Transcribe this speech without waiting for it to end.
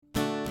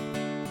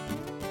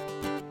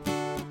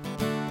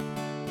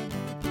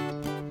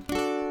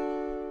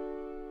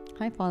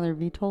Hi, Father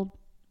Vitold.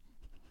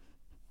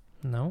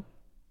 No?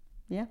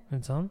 Yeah.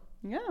 It's on?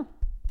 Yeah.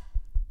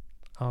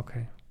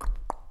 Okay.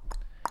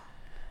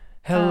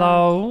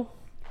 Hello?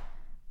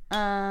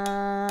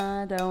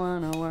 I don't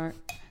want to work.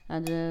 I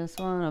just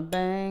want to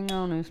bang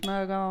on and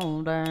smoke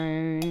all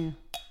day.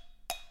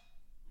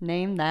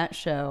 Name that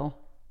show.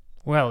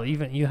 Well,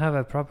 even you have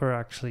a proper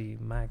actually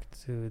Mac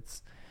too.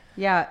 It's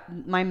Yeah,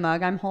 my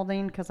mug I'm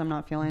holding because I'm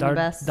not feeling the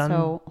best.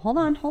 So hold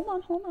on.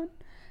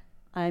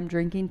 I'm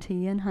drinking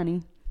tea and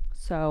honey.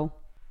 So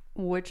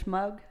which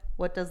mug?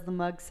 What does the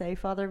mug say,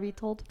 Father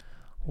Vitold?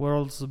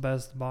 world's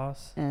best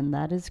boss. And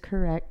that is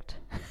correct.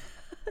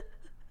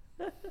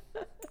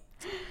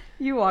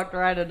 You walked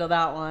right into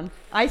that one.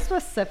 I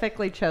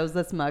specifically chose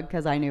this mug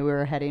because I knew we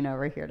were heading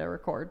over here to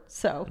record.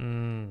 So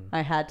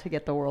I had to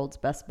get the world's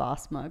best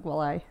boss mug while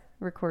I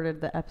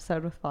recorded the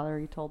episode with Father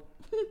Vitold.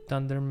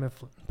 Dunder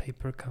Mifflin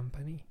Paper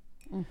Company.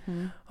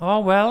 Mm-hmm. Oh,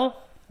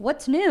 well.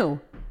 What's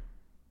new?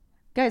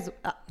 Guys,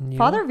 New?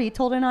 Father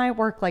Vitold and I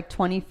work like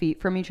 20 feet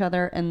from each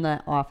other in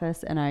the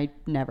office, and I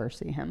never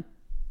see him.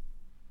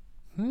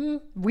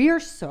 We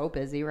are so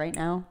busy right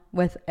now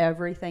with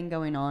everything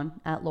going on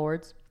at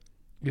Lord's.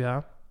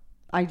 Yeah.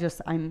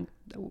 I'm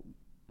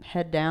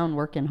head down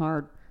working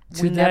hard.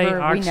 Today,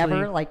 we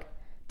never like,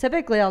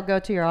 typically I'll go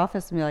to your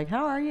office and be like,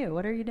 how are you?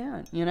 What are you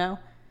doing? You know?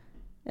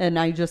 And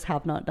I just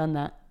have not done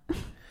that.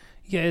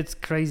 Yeah, it's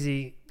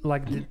crazy.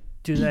 Like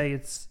today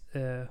it's,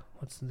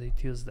 what's the day?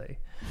 Tuesday.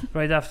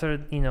 Right after,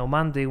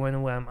 Monday when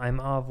I'm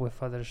off with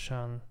Father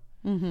Sean.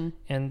 Mm-hmm.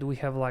 And we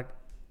have like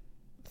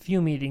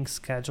few meetings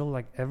scheduled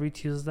like every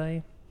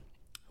Tuesday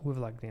with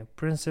like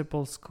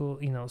principal school,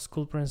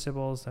 school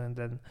principals, and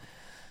then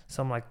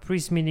some like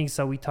priest meetings.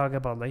 So we talk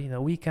about like,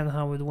 weekend,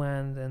 how it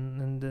went.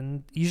 And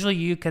then usually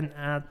you can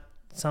add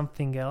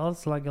something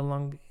else like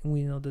along,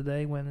 the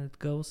day when it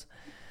goes.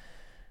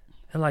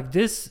 And like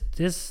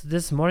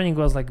this morning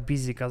was like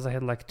busy because I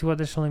had like 2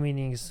 additional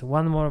meetings.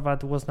 One more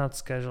that was not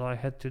scheduled. I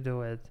had to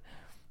do it.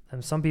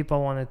 And some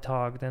people want to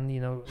talk.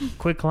 Then,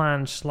 quick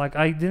lunch. Like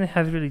I didn't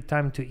have really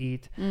time to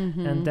eat.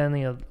 Mm-hmm. And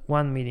then,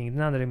 one meeting,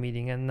 another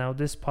meeting, and now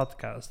this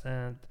podcast.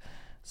 And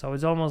so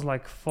it's almost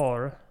like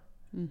 4.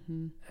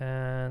 Mm-hmm.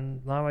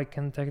 And now I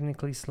can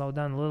technically slow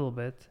down a little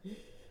bit.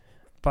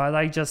 But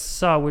I just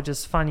saw, which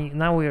is funny.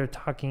 Now we are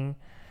talking.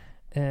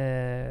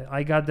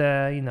 I got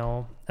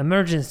the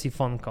emergency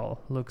phone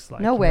call. Looks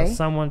like no way.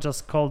 Someone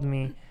just called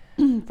me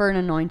for an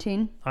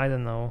anointing. I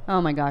don't know.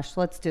 Oh my gosh,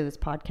 let's do this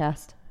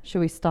podcast. Should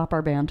we stop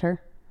our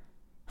banter?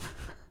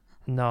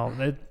 No,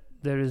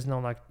 there is no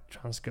like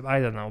transcript. I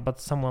don't know, but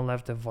someone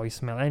left a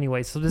voicemail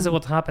anyway. So this is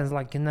what happens.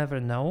 Like you never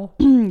know.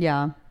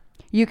 Yeah,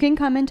 you can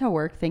come into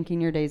work thinking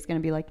your day's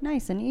gonna be like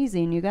nice and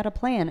easy, and you got a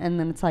plan, and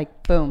then it's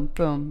like boom,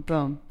 boom,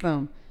 boom,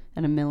 boom,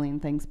 and a million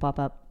things pop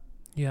up.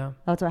 Yeah.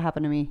 That's what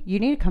happened to me. You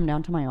need to come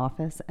down to my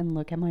office and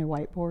look at my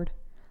whiteboard.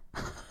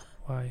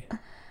 Why?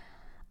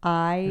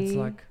 It's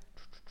like...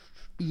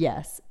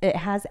 Yes. It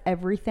has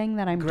everything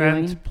that I'm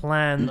Grand doing.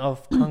 plan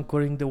of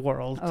conquering the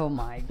world. Oh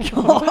my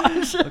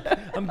gosh.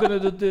 Like, I'm going to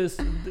do this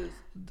and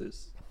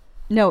this.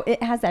 No,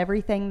 it has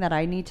everything that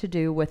I need to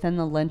do within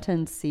the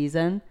Lenten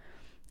season.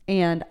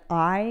 And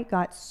I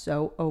got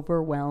so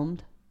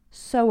overwhelmed.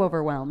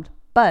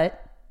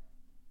 But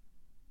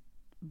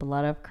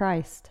blood of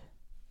Christ.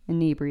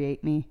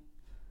 Inebriate me.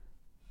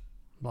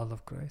 Blood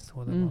of Christ.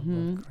 What about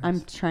blood of Christ? I'm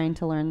trying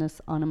to learn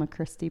this Anima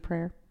Christi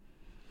prayer.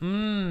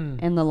 And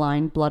the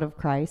line blood of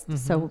Christ. Mm-hmm.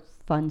 So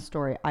fun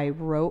story. I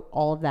wrote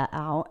all of that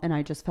out and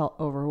I just felt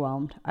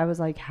overwhelmed. I was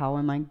like, how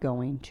am I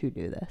going to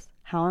do this?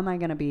 How am I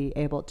going to be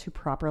able to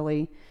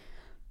properly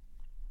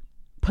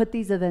put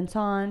these events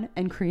on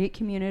and create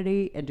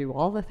community and do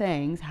all the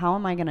things? How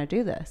am I going to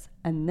do this?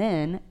 And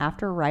then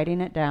after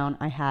writing it down,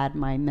 I had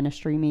my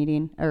ministry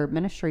meeting I'm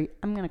going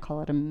to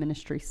call it a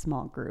ministry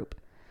small group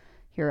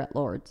here at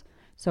Lord's.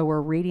 So we're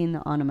reading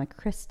the Anima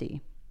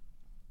Christi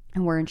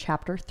and we're in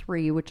chapter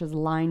 3, which is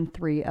line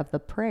 3 of the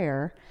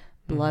prayer,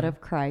 blood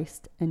of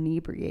Christ,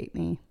 inebriate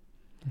me.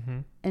 Mm-hmm.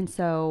 And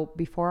so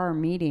before our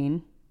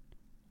meeting,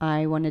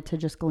 I wanted to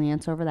just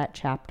glance over that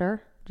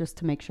chapter just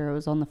to make sure it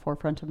was on the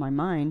forefront of my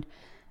mind.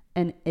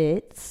 And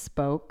it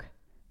spoke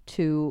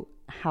to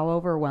how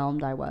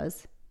overwhelmed I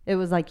was. It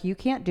was like, you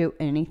can't do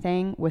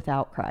anything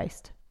without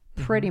Christ,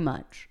 pretty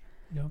much.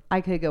 Yep.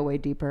 I could go way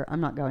deeper. I'm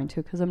not going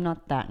to because I'm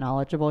not that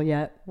knowledgeable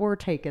yet. We're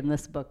taking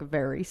this book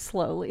very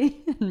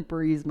slowly in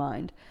Bree's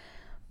mind.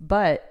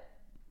 But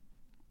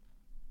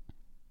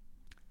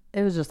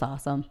it was just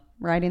awesome.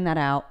 Writing that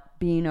out,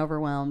 being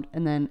overwhelmed,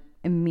 and then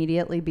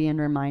immediately being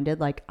reminded,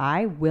 like,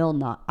 I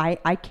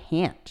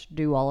can't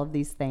do all of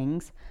these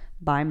things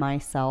by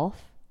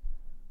myself.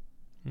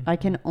 Mm-hmm. I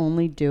can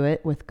only do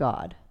it with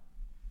God,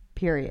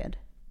 period.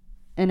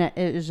 And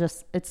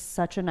it's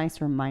such a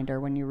nice reminder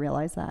when you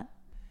realize that.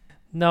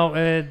 No,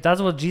 that's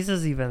what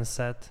Jesus even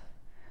said.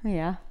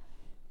 Yeah.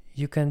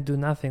 You can do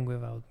nothing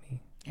without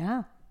me.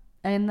 Yeah.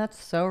 And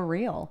that's so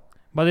real.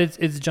 But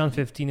it's John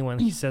 15 when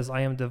he says,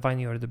 I am the vine,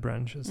 you are the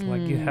branches.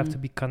 Like you have to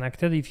be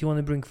connected. If you want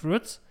to bring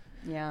fruits,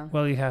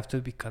 well, you have to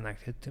be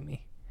connected to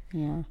me.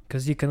 Yeah.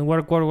 Because you can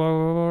work,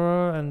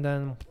 and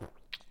then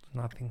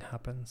nothing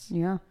happens.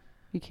 Yeah.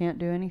 You can't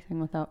do anything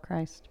without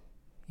Christ.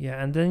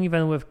 Yeah, and then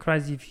even with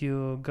Christ, if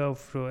you go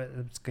through it,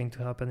 it's going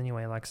to happen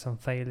anyway, like some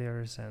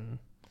failures and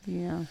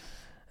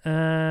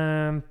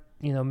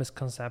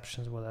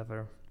misconceptions,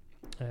 whatever.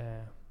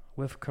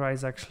 With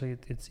Christ, actually,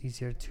 it's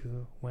easier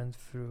to went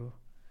through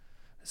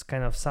this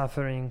kind of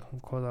suffering,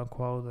 quote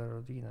unquote,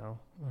 or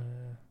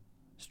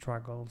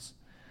struggles,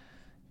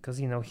 because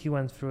he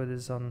went through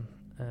this on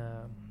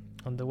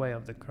the way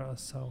of the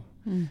cross. So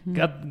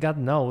God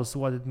knows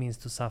what it means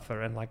to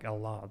suffer, and like a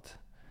lot.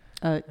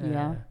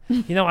 Yeah.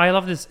 I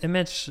love this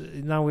image.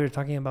 Now we're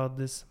talking about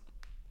this.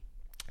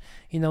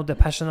 The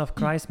Passion of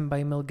Christ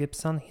by Mel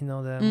Gibson.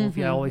 The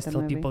movie I always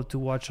tell people to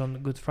watch on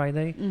Good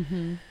Friday.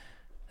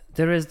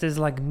 There is this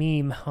like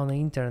meme on the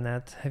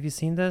internet. Have you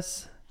seen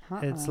this?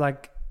 It's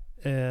like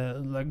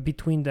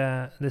between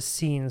the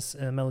scenes,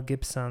 Mel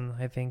Gibson,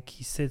 I think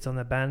he sits on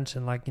a bench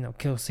and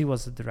because he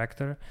was the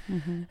director,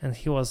 and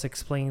he was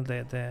explaining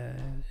the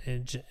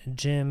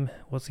Jim,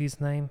 what's his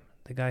name?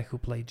 The guy who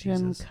played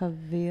Jesus. Jim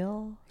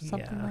Caviezel,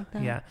 something like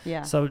that.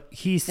 Yeah. So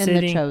he's in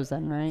sitting. The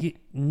Chosen, right?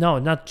 No,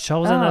 not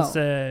Chosen. That's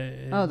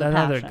the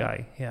another Passion.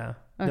 guy. Yeah.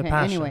 Okay. The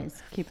Passion.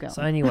 Anyways, keep going.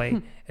 So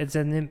anyway, it's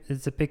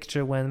a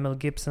picture when Mel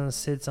Gibson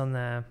sits on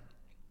a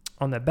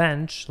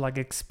bench, like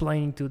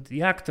explaining to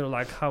the actor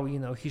how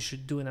he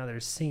should do another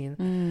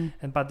scene,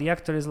 but the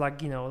actor is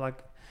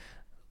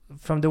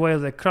from the way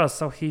of the cross,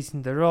 so he's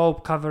in the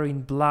robe,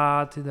 covering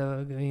blood,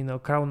 the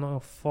crown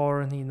of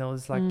thorn.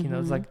 It's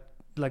it's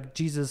like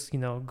Jesus,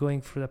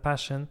 going through the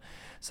Passion.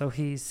 So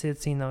he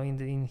sits,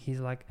 in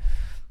his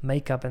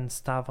makeup and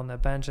stuff on the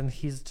bench, and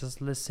he's just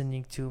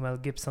listening to Mel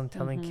Gibson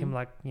telling him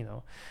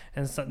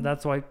and so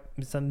that's why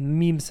some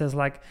meme says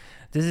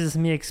this is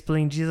me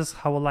explaining Jesus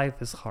how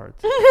life is hard.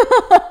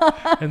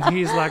 And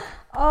he's like,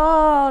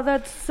 oh,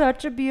 that's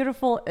such a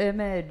beautiful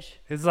image.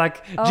 It's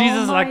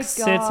Jesus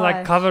sits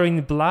covering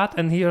blood,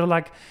 and you're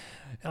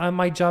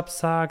my job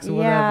sucks,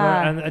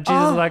 whatever, and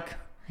Jesus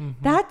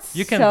that's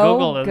you can so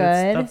Google it.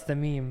 Good. That's the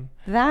meme.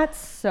 That's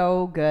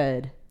so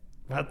good.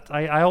 But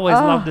I always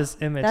love this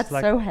image. That's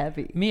so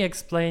heavy. Me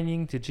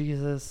explaining to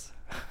Jesus,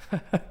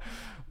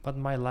 but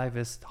my life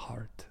is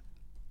hard,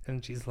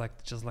 and she's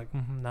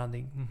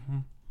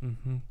nodding.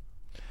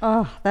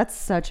 Oh, that's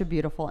such a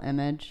beautiful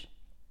image.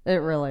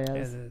 It really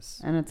is. It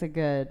is, and it's a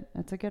good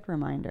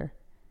reminder.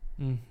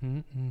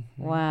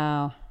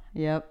 Wow.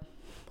 Yep.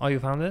 Oh, you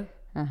found it?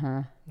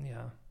 Yeah.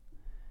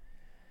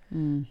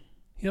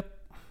 Yep.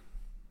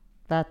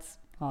 That's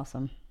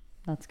awesome.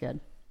 That's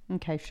good.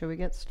 Okay, should we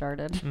get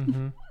started?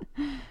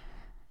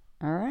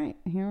 All right,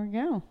 here we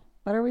go.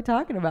 What are we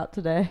talking about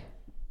today?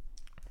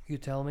 You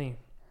tell me.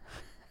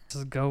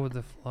 Just go with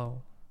the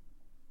flow.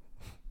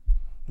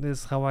 This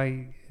is how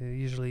I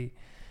usually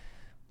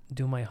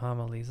do my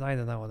homilies. I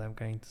don't know what I'm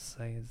going to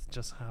say. It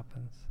just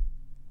happens.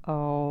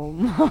 Oh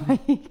my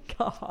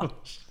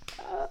gosh.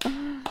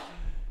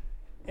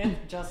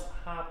 It just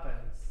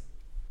happens.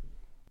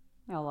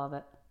 I love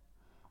it.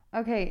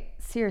 Okay,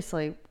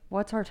 seriously,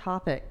 what's our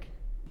topic?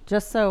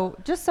 Just so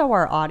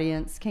our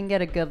audience can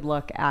get a good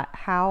look at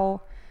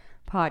how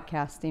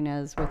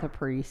podcasting is with a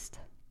priest.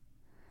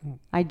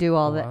 I do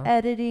all the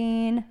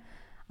editing.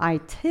 I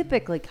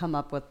typically come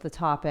up with the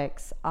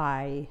topics.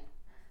 I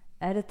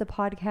edit the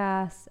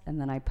podcast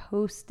and then I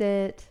post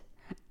it.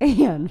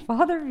 And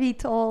Father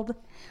Vitold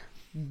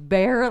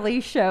barely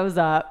shows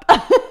up.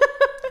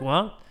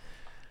 What?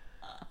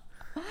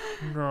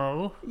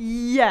 No.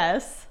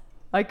 Yes.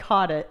 I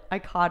caught it. I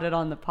caught it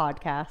on the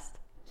podcast.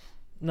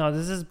 No,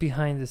 this is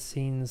behind the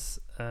scenes.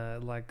 I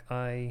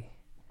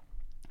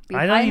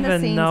Behind don't the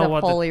even scenes know of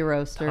what Holy the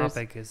Roasters.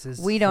 topic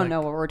is. We don't know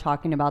what we're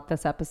talking about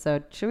this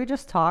episode. Should we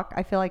just talk?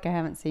 I feel like I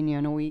haven't seen you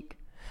in a week.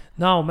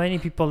 No, many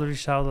people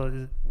reached out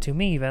to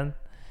me even,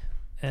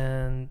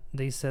 and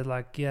they said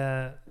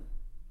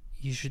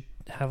you should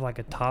have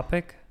a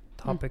topic.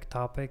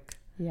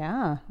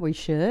 Yeah, we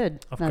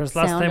should. Of That's course,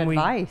 last sound time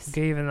advice. we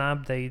gave an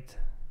update.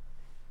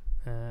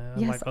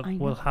 Yes, what I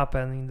will know.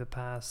 happen in the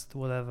past,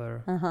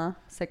 whatever.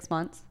 6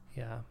 months.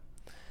 Yeah.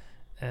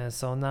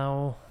 So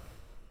now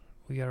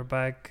we are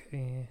back.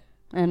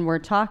 And we're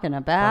talking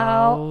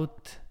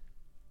about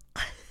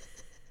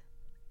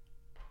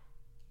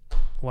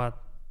what?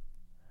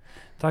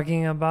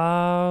 Talking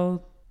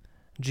about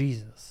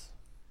Jesus.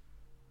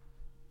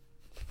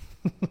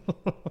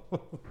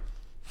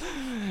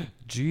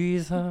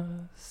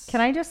 Jesus. Can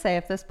I just say,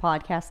 if this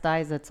podcast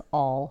dies, it's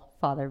all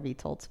Father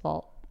Vitold's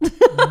fault.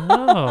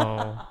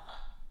 No.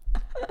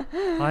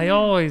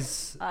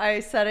 I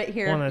said it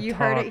here. You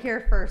heard it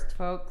here first,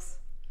 folks.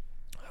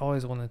 I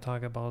always want to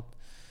talk about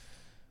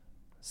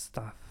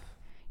stuff.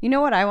 You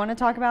know what I want to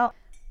talk about?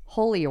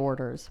 Holy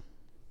orders.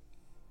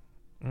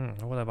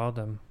 What about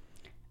them?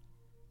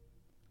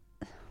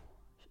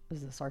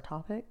 Is this our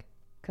topic?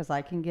 Because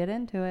I can get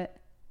into it.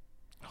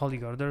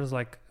 Holy orders,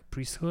 like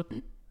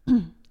priesthood?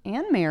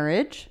 And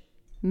marriage.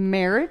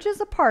 Marriage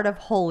is a part of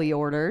holy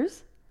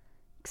orders.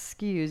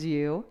 Excuse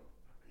you.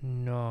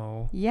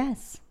 No.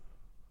 Yes.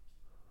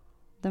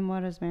 Then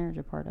what is marriage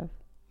a part of?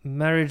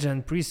 Marriage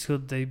and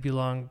priesthood, they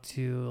belong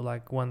to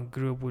like one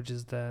group, which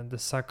is the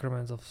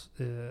sacraments of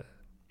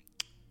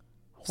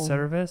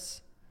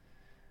service.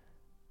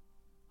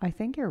 I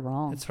think you're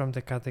wrong. It's from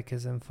the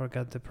Catechism.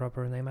 Forgot the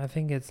proper name. I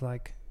think it's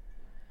like.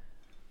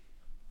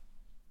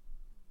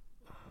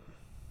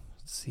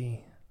 Let's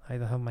see. I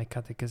don't have my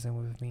Catechism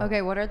with me.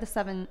 Okay, what are the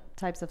 7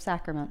 types of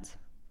sacraments?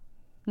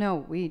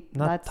 No,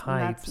 Not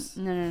types.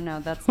 No,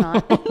 that's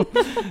not.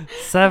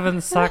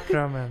 7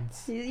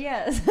 sacraments.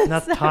 Yes.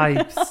 Not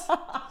types.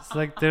 It's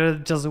like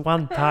there's just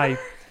one type.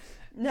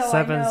 No,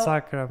 7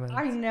 sacraments.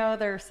 I know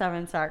there are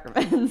 7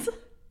 sacraments.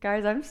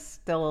 Guys, I'm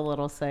still a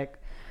little sick.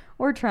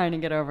 We're trying to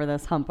get over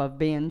this hump of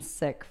being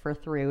sick for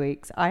 3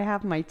 weeks. I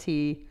have my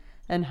tea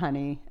and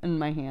honey in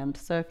my hand.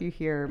 So if you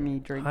hear me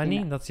drinking,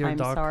 Honey, that's your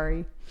dog. I'm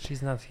sorry.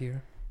 She's not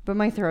here. But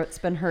my throat's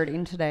been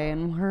hurting today,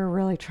 and we're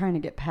really trying to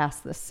get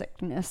past this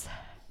sickness.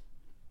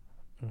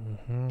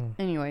 Mm-hmm.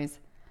 Anyways,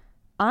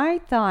 I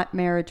thought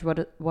marriage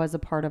was a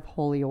part of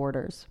holy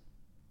orders.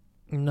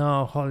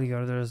 No, holy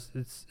orders.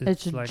 It's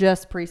like,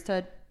 just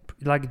priesthood.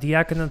 Like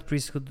diaconate,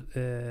 priesthood,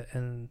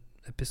 and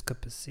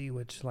episcopacy,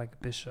 which like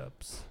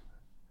bishops.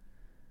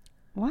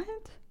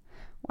 What?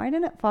 Why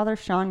didn't Father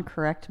Sean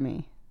correct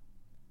me?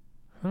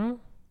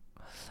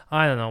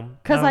 I don't know.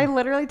 Because I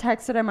literally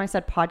texted him. I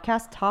said,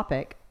 podcast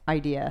topic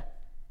idea: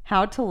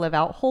 how to live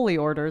out holy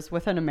orders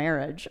within a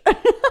marriage.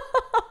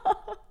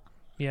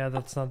 Yeah,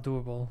 that's not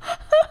doable.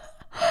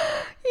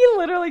 He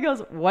literally goes,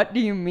 "What do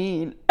you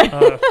mean?"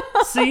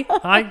 See,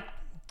 I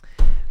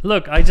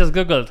just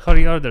googled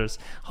holy orders.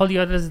 Holy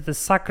orders is the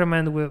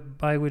sacrament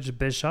by which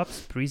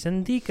bishops, priests,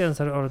 and deacons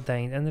are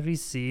ordained and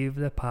receive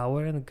the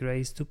power and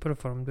grace to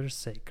perform their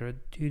sacred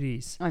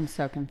duties. I'm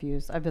so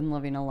confused. I've been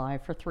living a lie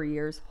for 3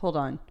 years. Hold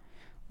on.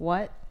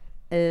 What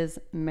is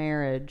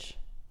marriage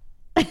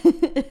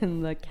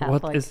in the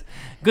Catholic? What is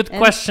good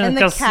question,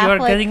 because you are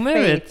getting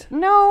married. Faith.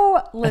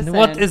 No, listen. And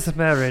what is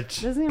marriage?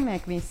 This is gonna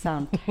make me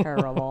sound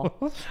terrible.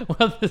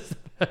 What is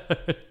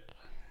marriage?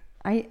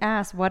 I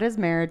asked, what is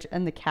marriage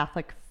in the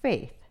Catholic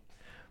faith?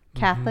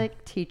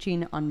 Catholic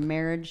teaching on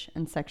marriage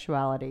and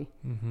sexuality.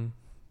 Mm-hmm.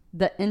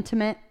 The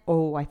intimate,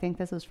 I think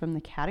this is from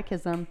the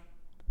Catechism.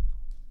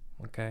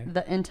 Okay.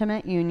 The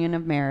intimate union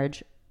of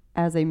marriage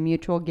as a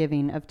mutual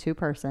giving of 2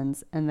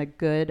 persons and the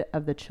good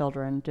of the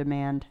children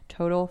demand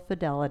total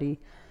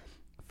fidelity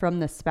from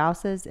the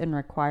spouses and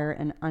require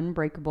an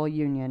unbreakable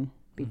union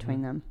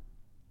between them.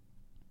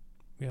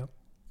 Yep.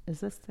 Is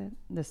this it?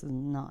 This is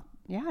not.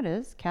 Yeah, it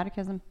is.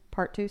 Catechism,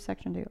 Part 2,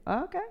 Section 2.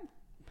 Okay.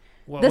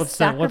 Well, what's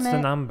the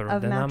number?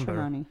 Of the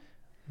matrimony.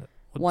 Number.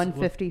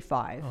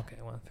 155. Okay,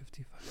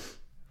 155.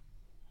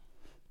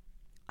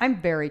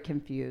 I'm very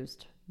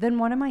confused. Then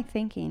what am I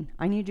thinking?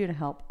 I need you to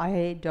help.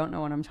 I don't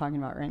know what I'm talking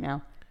about right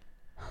now.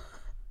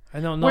 I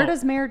don't know. Where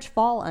does marriage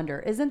fall under?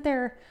 Isn't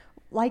there,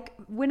 like,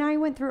 when I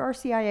went through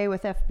RCIA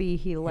with FB,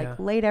 he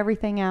laid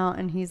everything out,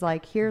 and he's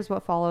like, here's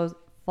what falls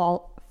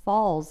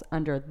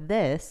under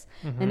this.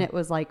 Mm-hmm. And it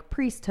was like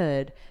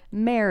priesthood,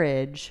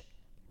 marriage,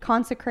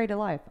 consecrated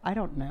life. I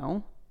don't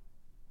know.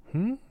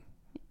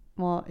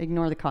 Well,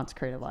 ignore the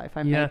consecrated life.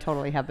 I may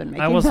totally have been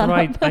making I was that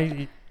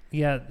right.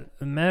 up.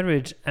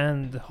 Marriage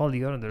and the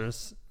holy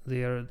orders,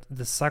 they are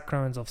the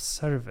sacraments of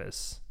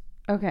service.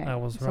 Okay. I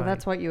was so right.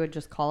 that's what you would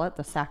just call it,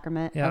 the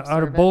sacrament of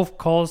are service? both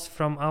calls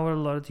from our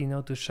Lord,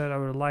 to share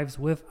our lives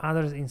with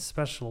others in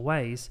special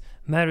ways.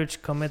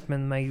 Marriage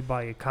commitment made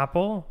by a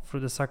couple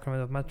through the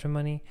sacrament of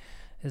matrimony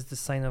is the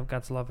sign of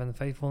God's love and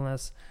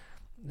faithfulness.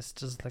 It's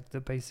just like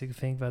the basic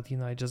thing that,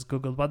 I just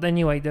Googled. But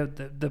anyway,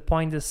 the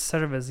point is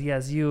service.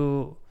 Yes,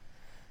 you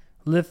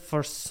live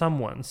for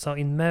someone. So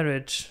in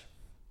marriage,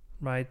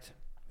 right,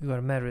 you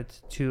are married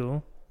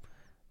to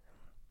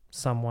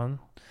someone.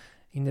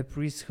 In the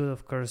priesthood,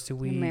 of course, You're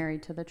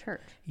married to the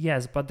church.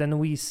 Yes, but then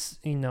we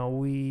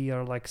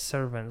are like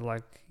servant,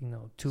 like,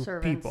 to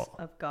servants people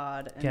of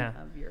God and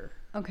of your.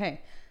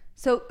 Okay,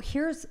 so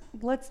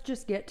let's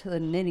just get to the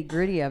nitty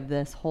gritty of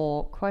this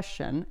whole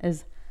question.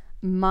 Is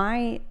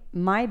my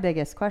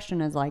biggest question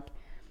is like,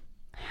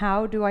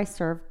 how do I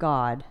serve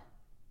God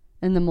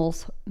in the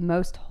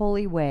most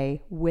holy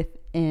way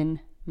within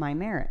my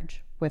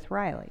marriage with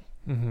Riley?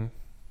 Mm-hmm.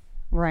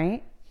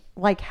 Right?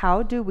 Like,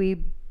 how do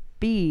we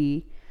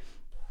be?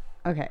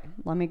 Okay,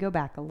 let me go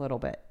back a little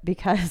bit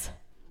because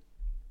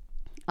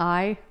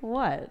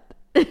what?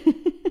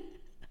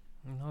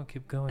 No,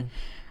 keep going.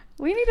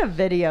 We need a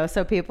video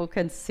so people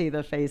can see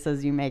the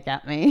faces you make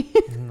at me.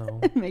 No.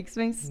 It makes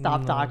me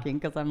stop talking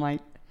because I'm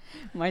like,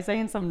 am I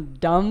saying some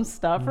dumb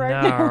stuff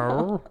right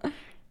now?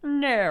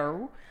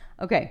 No.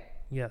 Okay.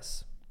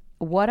 Yes.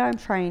 What I'm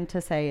trying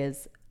to say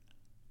is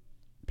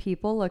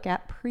people look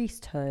at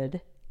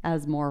priesthood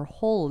as more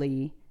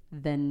holy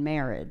than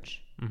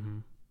marriage. Mm-hmm.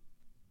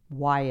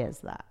 Why is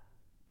that?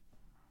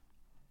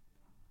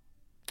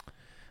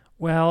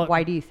 Well,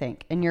 why do you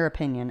think, in your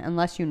opinion,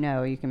 unless you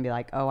know, you can be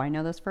like, oh, I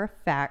know this for a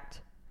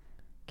fact.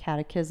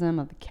 Catechism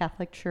of the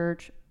Catholic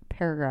Church,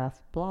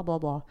 paragraph, blah, blah,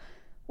 blah.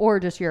 Or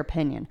just your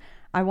opinion.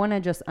 I want to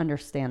just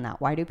understand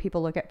that. Why do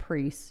people look at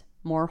priests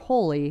more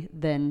holy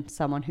than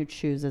someone who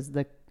chooses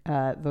the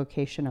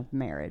vocation of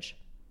marriage?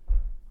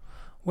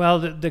 Well,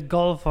 the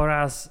goal for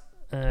us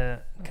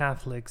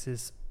Catholics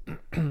is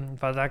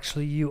that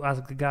actually you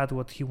ask God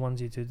what He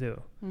wants you to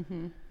do.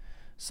 Mm-hmm.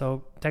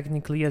 So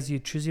technically, yes, you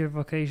choose your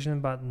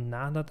vocation, but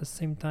not at the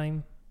same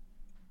time.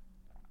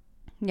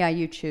 Yeah,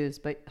 you choose,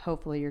 but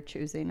hopefully you're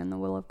choosing in the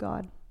will of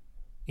God.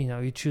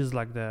 You choose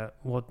like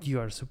what you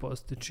are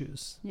supposed to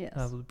choose. Yes.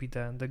 That would be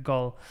the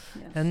goal.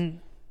 Yes.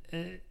 And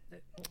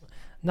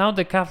now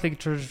the Catholic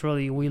Church,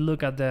 really, we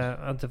look at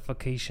the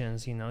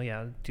vocations,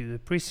 to the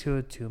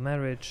priesthood, to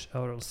marriage,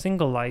 or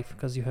single life,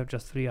 because you have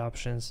just 3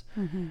 options,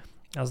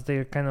 as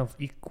they're kind of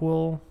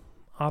equal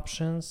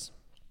options.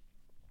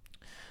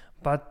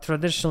 But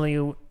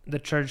traditionally, the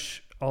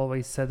Church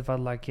always said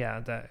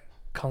that, the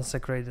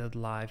consecrated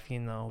life,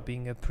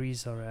 being a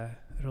priest or a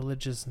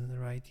religious,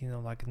 right,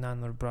 like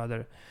nun or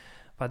brother,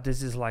 but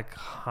this is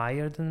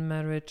higher than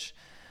marriage.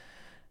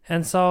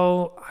 And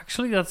so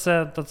actually that's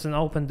an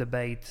open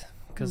debate,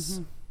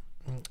 because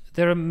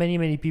there are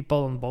many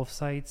people on both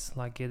sides.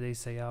 They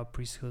say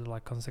priesthood,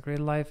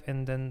 consecrated life,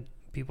 and then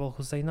people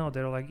who say no,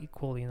 they're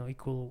equal,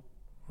 equal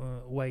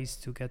ways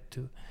to get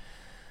to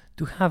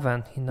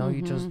heaven.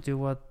 You just do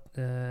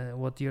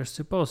what you're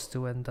supposed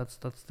to, and that's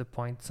the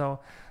point. So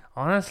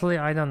honestly,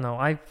 I don't know.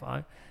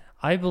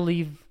 I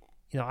believe,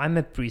 I'm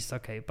a priest,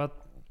 okay, but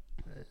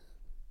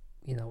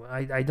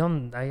I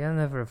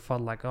never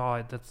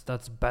thought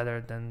that's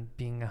better than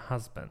being a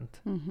husband,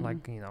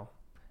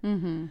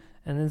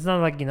 and it's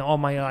not all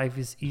my life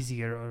is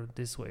easier or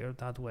this way or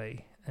that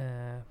way.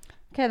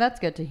 Okay, that's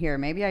good to hear.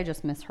 Maybe I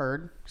just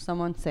misheard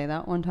someone say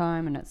that one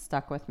time and it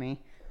stuck with me.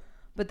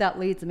 But that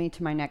leads me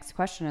to my next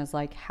question is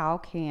how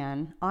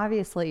can,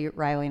 obviously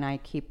Riley and I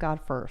keep God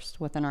first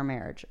within our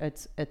marriage.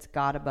 It's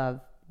God above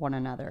one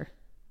another,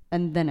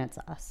 and then it's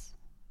us,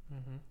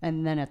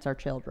 and then it's our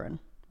children,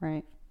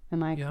 right?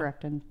 Am I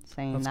correct in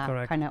saying that's that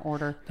correct. kind of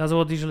order? That's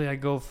what usually I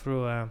go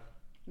through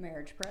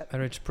marriage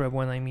prep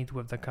when I meet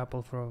with the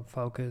couple for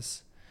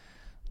Focus.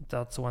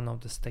 That's one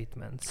of the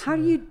statements. How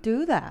do you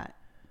do that?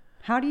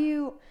 How do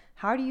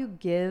you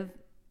give?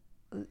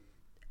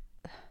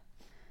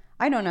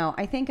 I don't know.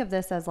 I think of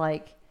this as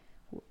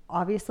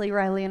obviously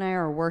Riley and I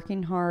are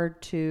working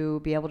hard to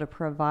be able to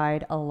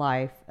provide a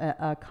life,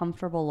 a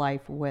comfortable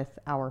life with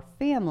our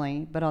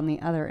family. But on the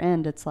other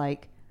end, it's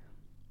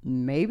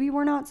maybe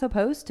we're not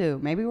supposed to.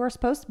 Maybe we're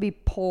supposed to be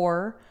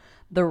poor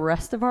the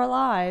rest of our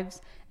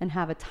lives and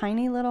have a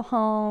tiny little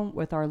home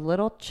with our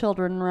little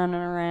children running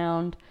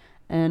around.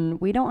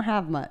 And we don't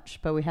have much,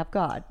 but we have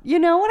God. You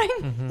know what I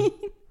mean?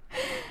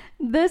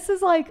 This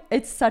is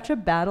it's such a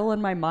battle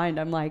in my mind.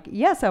 I'm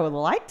yes, I would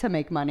like to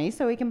make money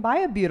so we can buy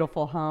a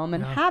beautiful home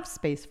and have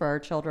space for our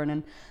children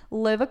and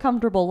live a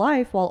comfortable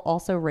life while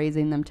also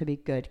raising them to be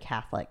good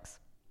Catholics.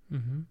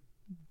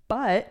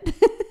 But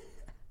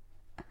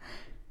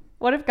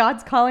what if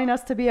God's calling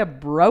us to be a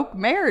broke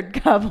married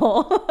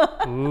couple?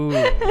 Ooh,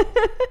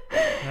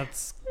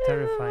 that's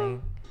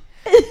terrifying.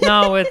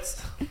 No,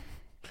 it's,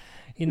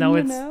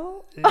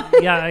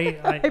 yeah,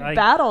 I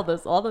battle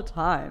this all the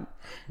time.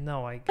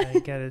 No, I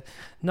get it.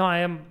 No,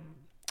 I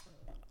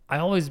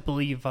always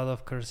believe that,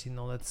 of course,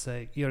 let's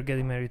say you're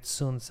getting married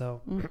soon,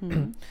 so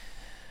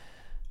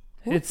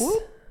it's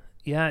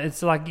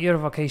it's your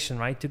vocation,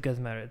 right, to get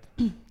married.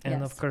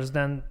 And of course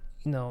then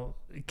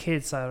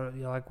kids are,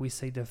 we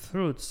say, the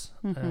fruits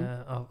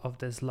of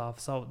this love.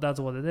 So that's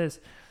what it is.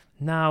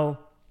 Now,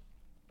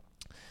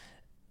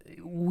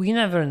 we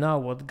never know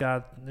what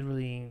God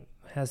really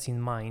has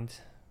in mind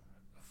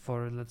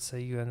for, let's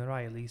say, you and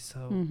Riley.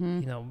 So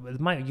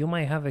you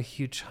might have a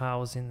huge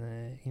house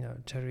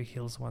in Cherry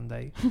Hills one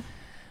day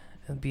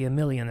and be a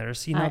millionaire.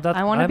 So, that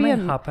might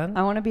happen.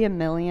 I want to be a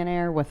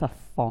millionaire with a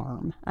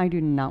farm. I do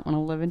not want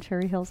to live in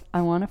Cherry Hills.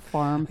 I want a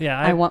farm. Yeah,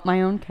 I want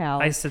my own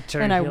cows. I said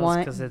Cherry and Hills I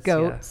want because it's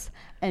goats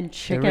and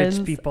chickens,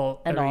 rich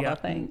people and area. all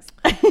the things.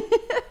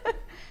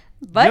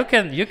 But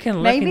you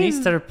can live in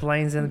Easter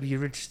Plains and be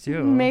rich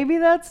too. Maybe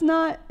that's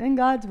not in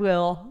God's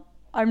will.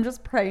 I'm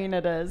just praying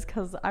it is,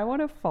 because I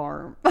want a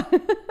farm.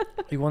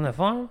 You want a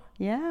farm?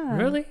 Yeah.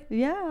 Really?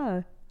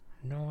 Yeah.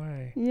 No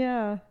way.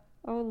 Yeah.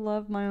 I would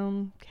love my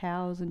own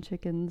cows and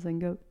chickens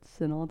and goats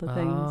and all the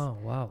things. Oh,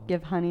 wow.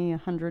 Give Honey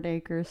 100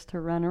 acres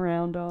to run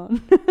around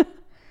on.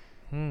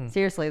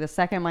 Seriously, the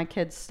second my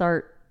kids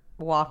start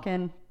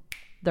walking,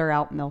 they're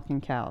out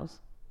milking cows.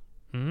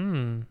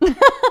 That's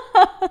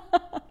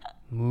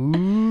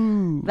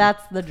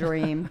the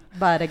dream.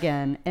 But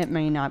again, it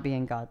may not be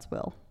in God's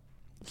will.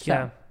 So.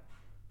 Yeah.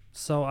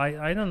 So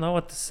I don't know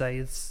what to say.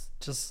 It's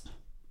just...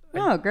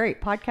 Oh,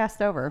 great. Podcast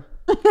over.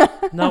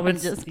 No,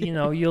 it's,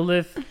 you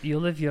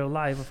live your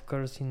life, of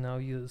course,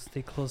 you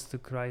stay close to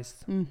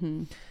Christ.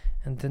 And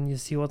then you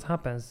see what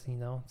happens,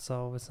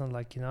 So it's not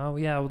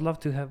I would love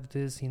to have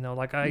this, when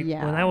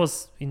I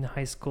was in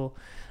high school,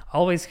 I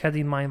always had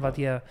in mind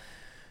that,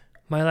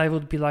 my life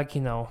would be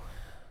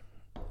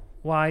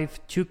wife,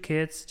 2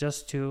 kids,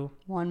 just 2.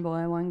 1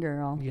 boy, 1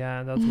 girl.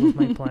 Yeah, that was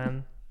my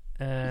plan.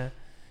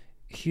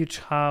 huge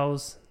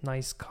house,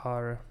 nice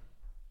car.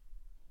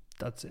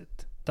 That's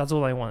it. That's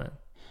all I wanted.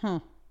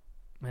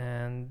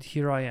 And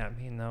here I am,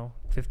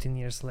 15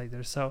 years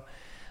later. So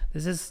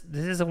this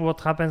is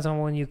what happens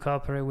when you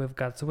cooperate with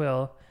God's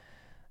will.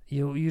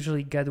 You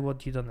usually get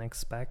what you don't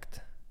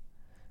expect.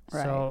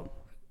 Right. So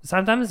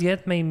sometimes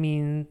it may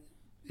mean,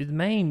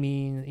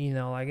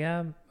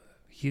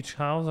 huge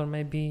house, or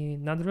maybe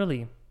not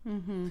really.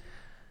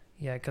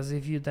 Yeah, because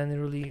if you then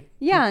really...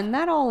 Yeah, and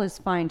that all is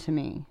fine to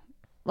me.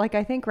 Like,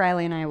 I think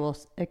Riley and I will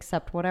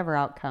accept whatever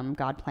outcome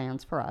God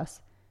plans for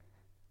us.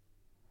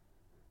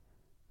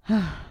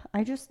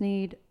 I just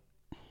need...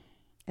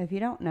 If you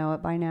don't know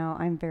it by now,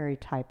 I'm very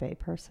type A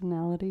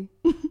personality.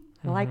 I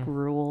like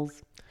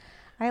rules.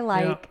 I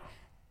like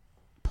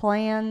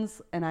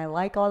plans, and I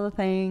like all the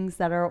things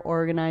that are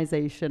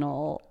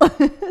organizational.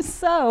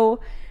 So,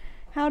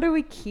 how do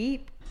we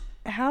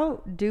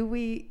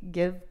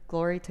give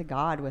glory to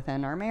God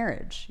within our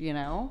marriage,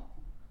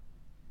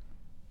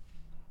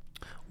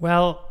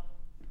 Well,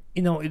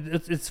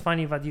 it's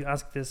funny that you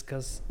ask this,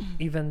 because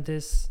even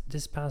this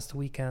past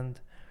weekend,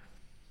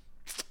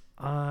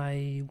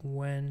 I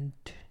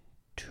went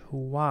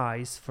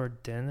twice for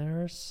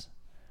dinners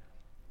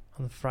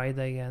on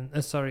Saturday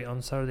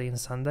and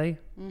Sunday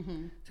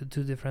to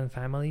two different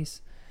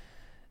families.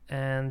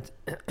 And,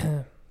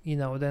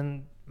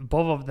 then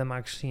both of them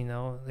actually,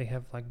 they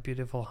have like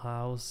beautiful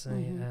house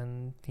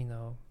and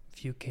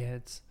few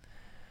kids.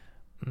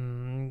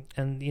 And,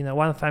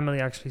 one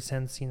family actually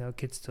sends,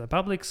 kids to a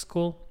public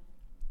school.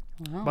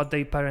 Wow. But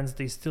their parents,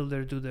 they still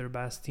do their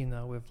best,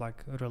 with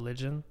like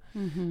religion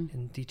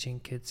and teaching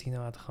kids,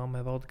 at home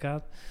about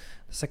God.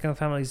 The second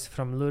family is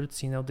from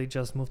Lourdes, they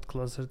just moved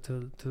closer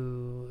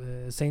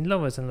to St.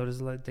 Louis, and Lourdes,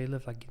 they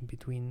live like in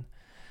between.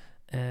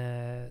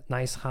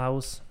 Nice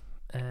house,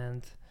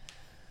 and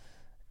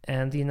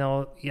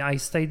I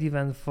stayed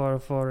even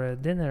for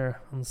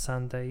dinner on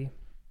Sunday,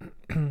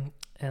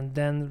 and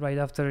then right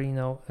after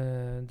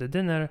the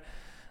dinner,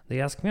 they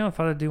asked me, "Oh,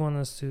 Father, do you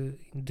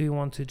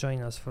want to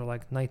join us for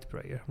like night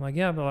prayer?" I'm like,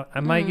 "Yeah, but I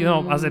might,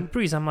 as a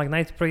priest, I'm like,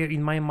 night prayer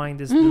in my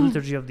mind is the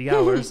liturgy of the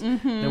hours,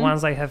 the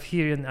ones I have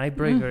here in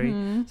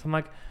Ibregery." So I'm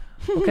like,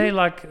 okay,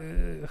 like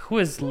who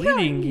is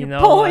leading?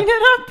 Pulling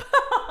it up.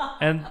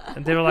 and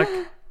they were like,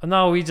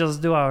 "No, we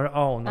just do our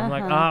own." I'm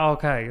like,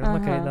 okay,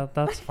 okay,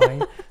 that's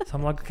fine. So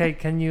I'm like, okay,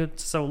 can you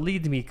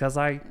lead me, because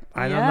I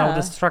don't know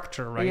the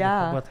structure, right?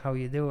 How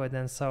you do it,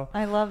 and so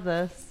I love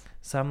this.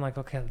 So I'm like,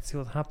 okay, let's see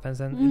what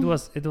happens. And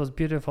it was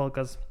beautiful,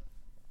 because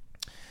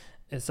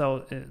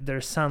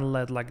their son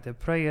led like the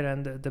prayer,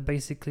 and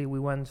basically we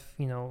went,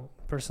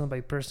 person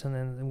by person,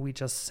 and we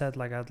just said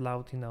like out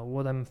loud,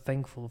 what I'm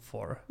thankful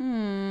for.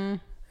 And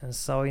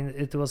so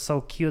it was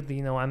so cute,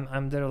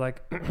 I'm there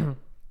like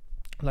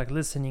like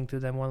listening to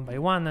them one by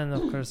one, and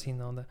of course,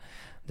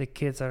 the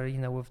kids are,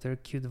 with their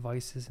cute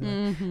voices.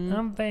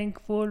 I'm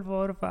thankful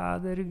for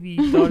Father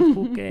Vitor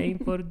who came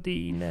for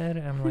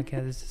dinner. I'm like,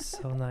 yeah, this is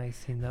so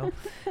nice,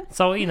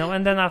 So,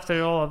 and then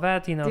after all of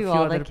that, do a few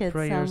all other the kids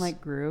prayers. Sound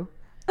like Gru?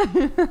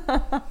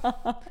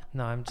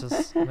 No, I'm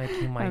just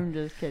making my I'm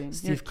just kidding.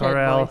 Steve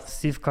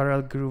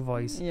Carell Gru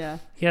voice. Yeah.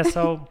 Yeah,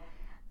 so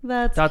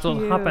that's what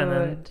cute. happened,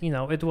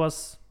 and it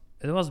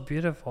was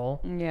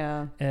beautiful.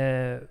 Yeah.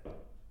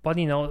 But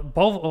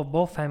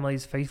both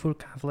families faithful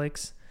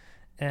Catholics,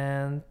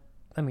 and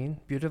I mean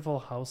beautiful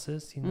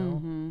houses,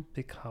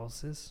 big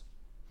houses.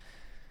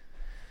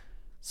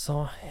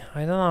 So I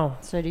don't know.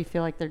 So do you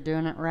feel like they're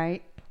doing it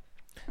right?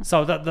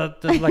 So that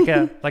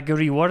like a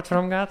reward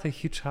from God, a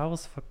huge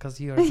house because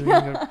you are doing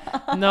your...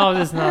 No,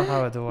 that's not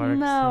how it works.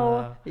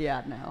 No.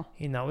 Yeah,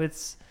 no.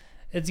 It's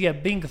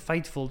being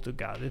faithful to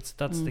God.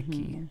 That's the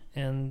key.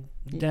 And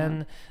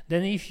then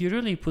if you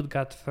really put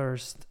God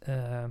first,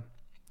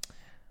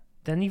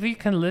 then if you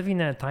can live in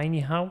a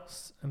tiny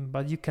house,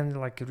 but you can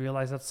like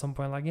realize at some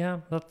point, like, yeah,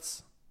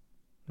 that's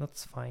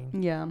fine.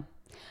 Yeah,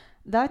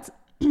 that's.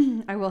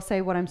 I will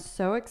say what I'm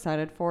so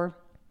excited for.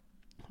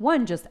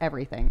 One, just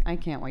everything. I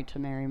can't wait to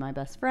marry my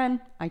best friend.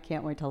 I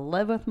can't wait to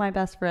live with my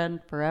best friend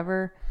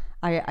forever.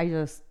 I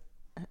just,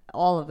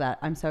 all of that,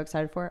 I'm so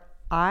excited for.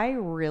 I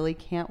really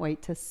can't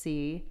wait to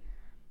see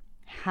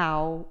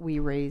how we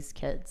raise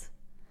kids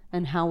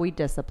and how we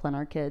discipline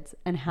our kids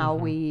and how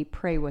we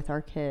pray with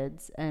our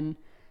kids and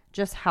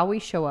just how we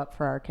show up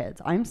for our kids.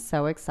 I'm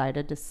so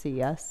excited to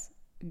see us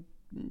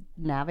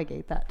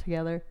navigate that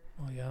together.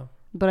 Oh, yeah.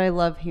 But I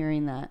love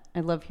hearing that.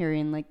 I love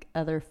hearing like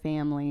other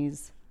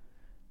families'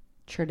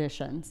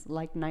 traditions,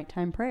 like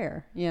nighttime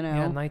prayer,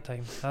 Yeah,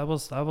 nighttime. That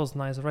was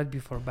nice right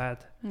before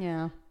bed.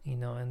 Yeah.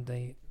 And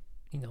they,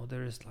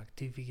 there is like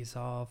TV is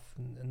off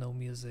and no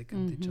music,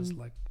 and they just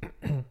like,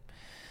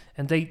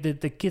 and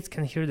the kids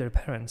can hear their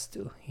parents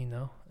too,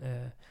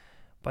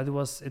 but it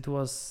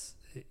was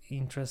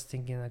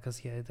interesting, because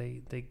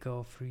they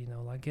go through,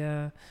 like,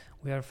 yeah,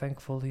 we are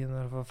thankful,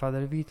 for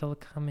Father Vital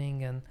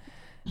coming, and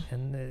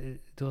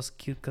it was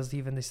cute because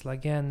even this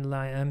like, and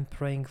I'm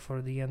praying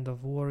for the end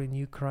of war in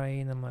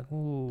Ukraine. I'm like,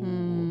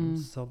 ooh,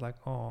 so like,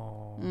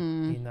 oh,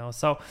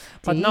 so,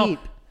 but deep. no,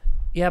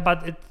 yeah,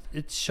 but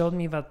it showed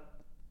me that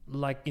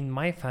like in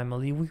my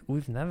family,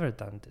 we've never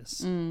done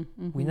this.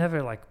 Mm-hmm. We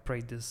never like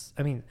prayed this.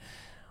 I mean,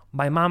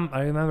 I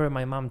remember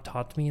my mom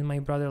taught me and my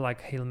brother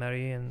like Hail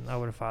Mary and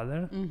Our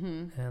Father,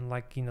 and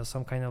like, you know,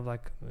 some kind of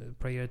like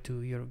prayer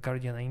to your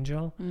guardian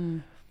angel.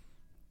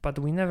 But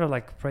we never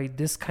like prayed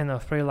this kind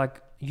of prayer,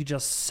 like you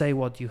just say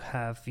what you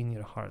have in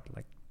your heart.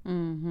 Like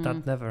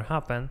that never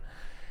happened.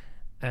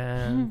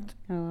 And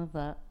I love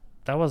that.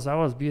 That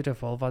was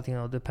beautiful. But, you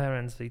know, the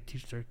parents, they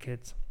teach their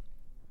kids.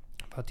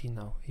 But, you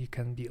know, you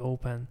can be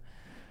open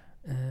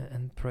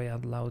and pray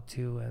out loud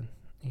too. And,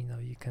 you know,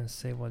 you can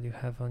say what you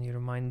have on your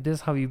mind. This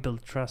is how you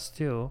build trust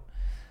too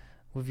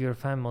with your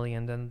family.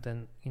 And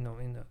then you know,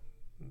 in a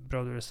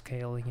broader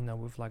scale, you know,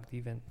 with like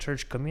even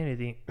church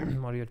community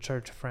or your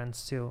church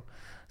friends too.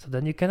 So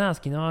then you can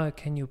ask, you know,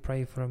 can you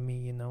pray for me,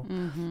 you know?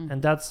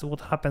 And that's what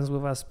happens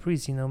with us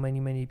priests. You know,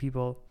 many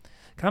people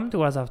come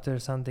to us after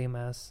Sunday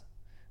Mass.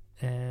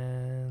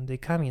 And they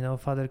come, you know,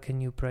 Father,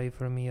 can you pray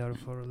for me, or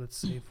for, let's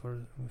say,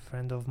 for a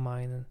friend of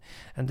mine,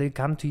 and they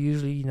come to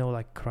usually, you know,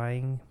 like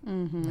crying.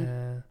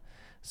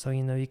 So,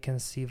 you know, you can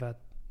see that,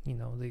 you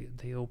know,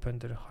 they open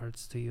their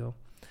hearts to you,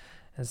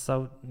 and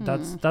so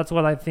that's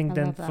what I think.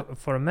 Then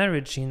for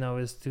marriage, you know,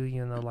 is to,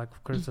 you know, like,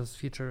 of course, as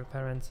future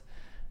parents,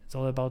 it's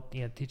all about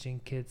teaching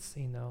kids,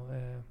 you know,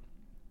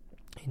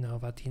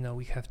 that, you know,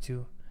 we have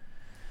to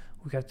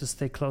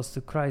stay close to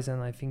Christ,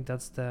 and I think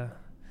that's the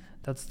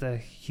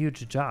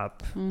huge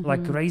job.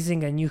 Like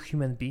raising a new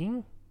human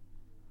being,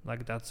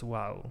 like that's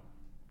wow.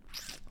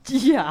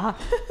 Yeah.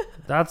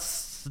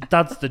 that's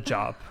the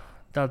job.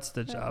 That's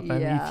the job.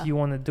 And if you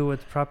want to do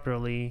it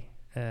properly,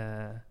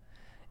 in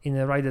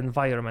the right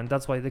environment,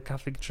 that's why the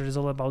Catholic Church is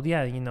all about,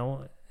 you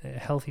know,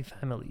 healthy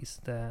families.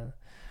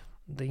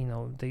 You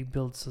know, they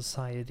build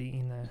society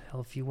in a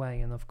healthy way,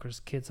 and of course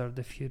kids are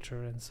the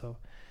future, and so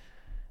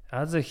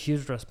that's a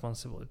huge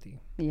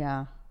responsibility.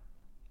 Yeah.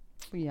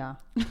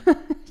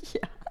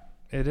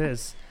 It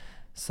is.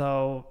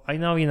 So I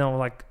know, you know,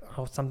 like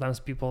how sometimes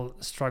people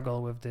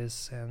struggle with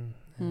this, and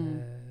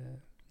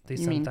they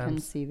you sometimes mean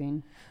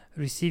conceiving,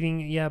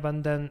 receiving,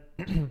 but then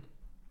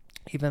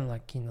even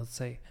like, you know,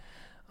 say,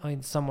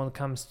 someone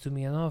comes to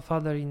me and, oh,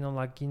 Father, you know,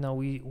 like, you know,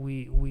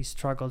 we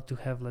struggle to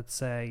have, let's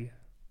say,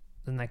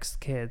 the next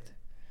kid.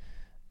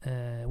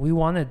 We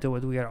want to do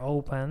it. We are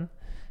open.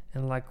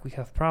 And like we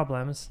have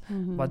problems,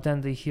 but then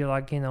they hear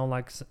like, you know,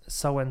 like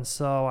so and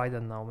so, I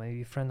don't know,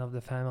 maybe friend of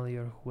the family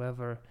or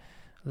whoever,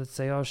 let's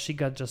say, oh, she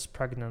got just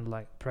pregnant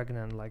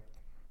like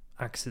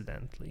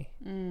accidentally,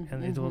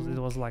 and it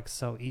was like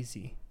so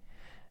easy,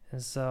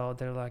 and so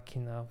they're like,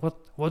 you know,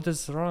 what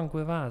is wrong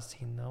with us,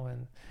 you know?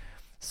 And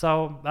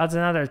so that's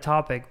another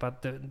topic,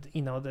 but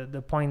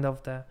the point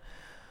of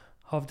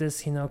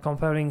this, you know,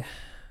 comparing,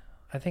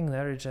 I think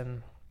marriage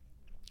and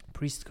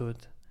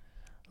priesthood,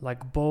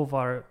 like both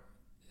are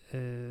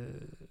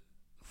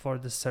for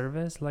the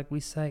service, like we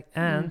say,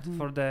 and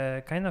for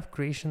the kind of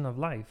creation of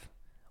life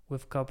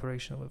with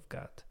cooperation with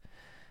God.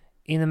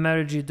 In a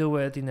marriage, you do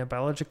it in a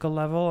biological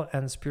level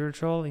and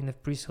spiritual. In a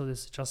priesthood,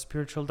 it's just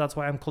spiritual. That's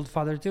why I'm called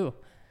father too.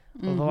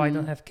 Although I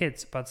don't have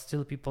kids, but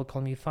still people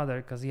call me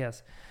father, because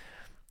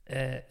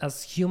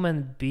as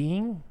human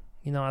being,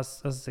 you know,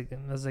 as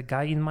a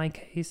guy in my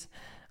case,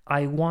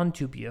 I want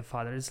to be a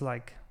father. It's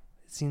like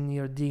it's in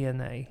your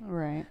DNA,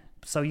 right?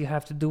 So you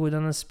have to do it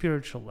on a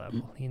spiritual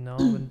level, you know,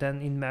 and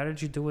then in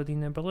marriage you do it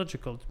in a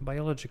biological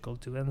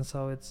too. And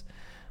so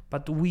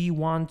but we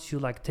want to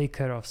like take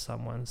care of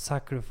someone,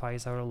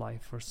 sacrifice our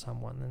life for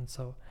someone. And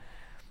so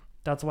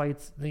that's why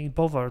they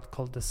both are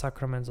called the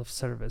sacraments of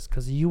service,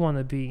 because you want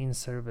to be in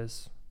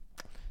service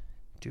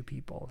to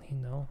people, you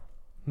know.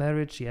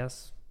 Marriage,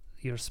 yes,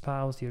 your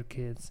spouse, your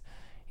kids.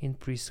 In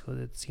priesthood,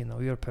 it's, you know,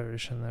 your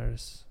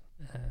parishioners,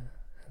 and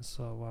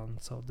so on.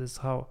 So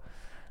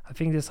I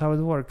think this is how it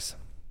works.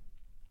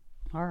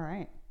 All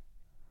right.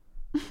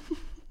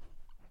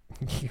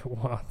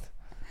 What?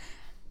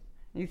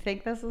 You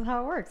think this is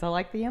how it works? I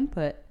like the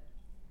input.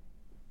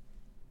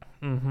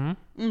 Are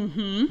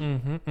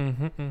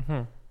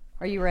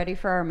you ready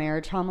for our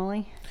marriage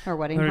homily or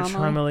wedding homily? Marriage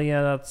homily,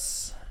 yeah,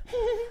 that's...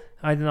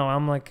 I don't know,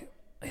 I'm like,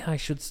 I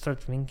should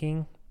start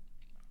thinking.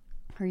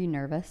 Are you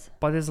nervous?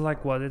 But it's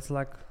like what? It's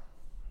like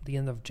the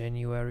end of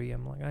January.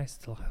 I'm like, I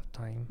still have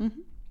time.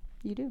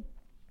 You do.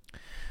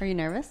 Are you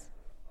nervous?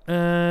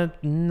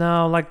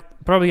 No, like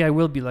probably I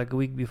will be like a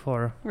week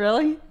before.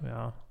 Really?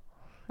 Yeah.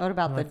 What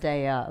about the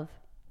day of?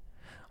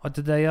 Or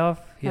the day of?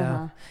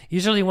 Yeah.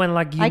 Usually when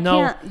like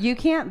you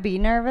can't be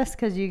nervous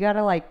because you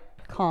gotta like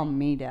calm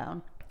me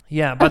down.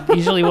 Yeah, but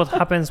usually what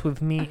happens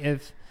with me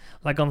if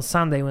like on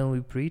Sunday when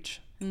we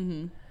preach,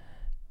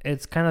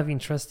 it's kind of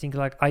interesting.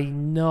 Like I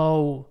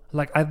know,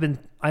 like I've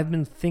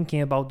been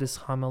thinking about this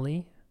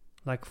homily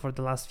like for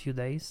the last few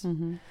days,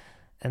 and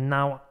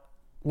now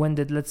when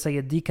let's say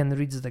a deacon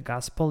reads the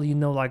gospel, you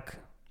know, like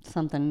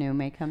something new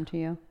may come to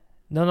you.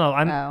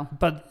 No,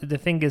 but the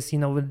thing is, you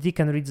know, when the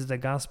deacon reads the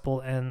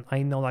gospel, and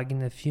I know like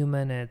in a few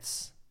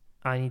minutes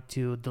I need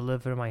to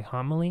deliver my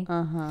homily.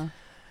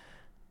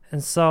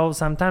 And so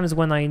sometimes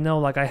when I know,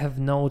 like I have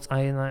notes,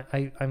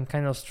 I'm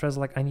kind of stressed,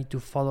 like I need to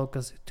follow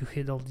to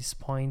hit all these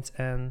points.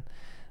 And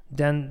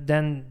then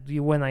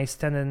when I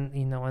stand and,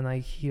 and I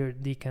hear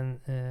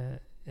Deacon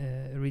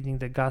reading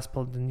the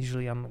gospel, then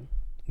usually I'm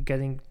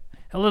getting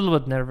a little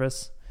bit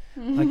nervous.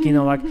 Like,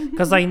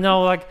 because I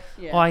know, like,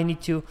 Yeah. oh, I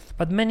need to.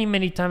 But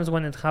many times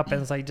when it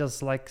happens, I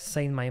just like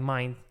say in my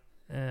mind,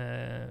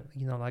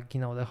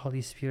 the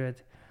Holy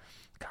Spirit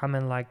come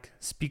and like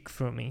speak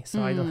through me,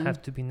 so I don't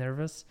have to be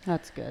nervous.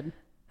 That's good.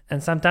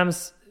 And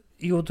sometimes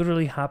it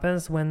really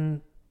happens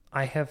when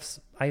I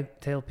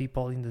tell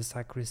people in the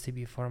sacristy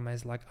before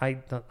mass, like I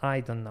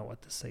don't know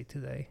what to say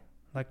today.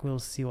 Like we'll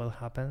see what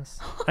happens.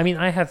 I mean,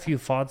 I have few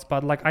thoughts,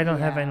 but like I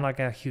don't have any like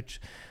a huge.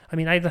 I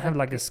mean, I don't have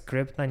like a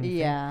script or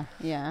anything.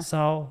 Yeah.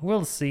 So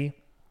we'll see.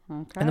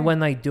 Okay. And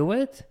when I do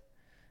it,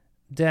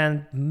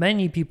 then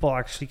many people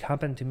actually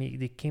happen to me.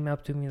 They came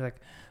up to me like,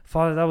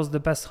 "Father, that was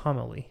the best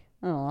homily."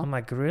 Oh. I'm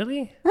like,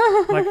 really?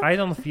 Like, I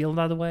don't feel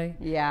that way.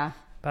 Yeah.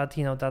 But,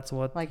 that's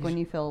what... Like, when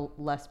you feel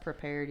less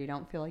prepared, you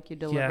don't feel like you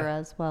deliver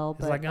as well.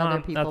 But it's like, other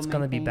people that's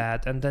going to be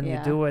bad. And then you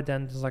do it,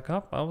 and it's like,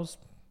 oh, I was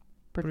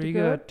pretty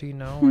good,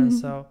 And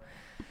so...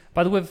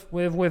 But with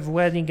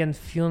wedding and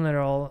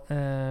funeral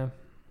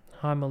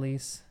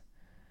homilies,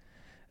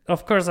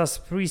 of course, as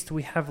priest,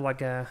 we have,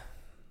 like,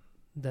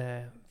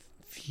 the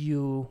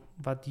few,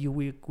 but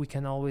we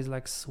can always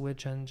like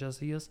switch and just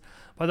use.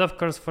 But of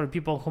course, for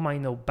people whom I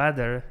know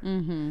better,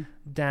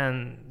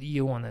 then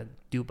you want to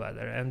do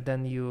better, and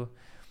then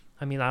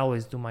I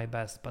always do my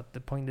best, but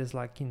the point is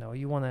like,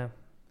 you want to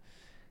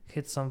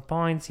hit some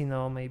points,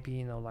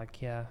 maybe,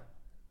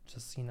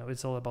 just,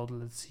 it's all about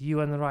you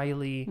and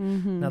Riley,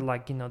 not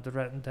like,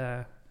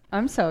 the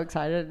I'm so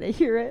excited to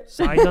hear it.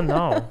 So I don't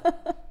know.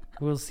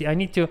 We'll see. I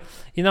need to,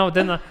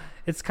 then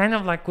it's kind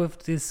of like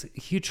with this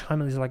huge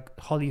homilies, like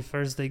Holy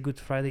Thursday, Good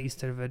Friday,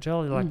 Easter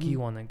Vigil, like you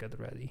want to get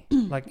ready.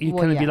 Like you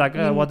can be like,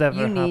 whatever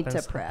happens. You need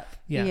to prep.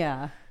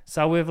 Yeah.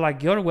 So with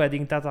like your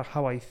wedding, that's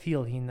how I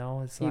feel,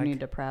 It's you like... need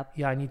to prep.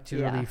 Yeah, I need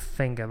to really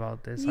think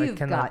about this. You've I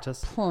cannot got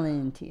just...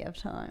 plenty of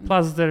time.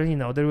 Plus there,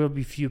 there will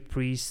be few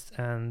priests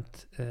and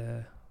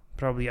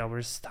probably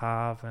our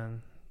staff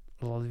and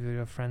a lot of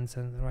your friends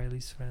and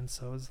Riley's friends.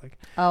 So it's like...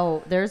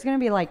 Oh, there's going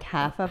to be like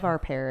half of our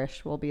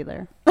parish will be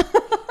there.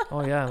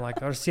 Oh yeah, like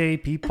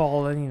RCA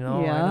people and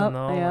I don't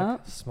know,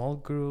 like small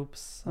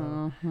groups.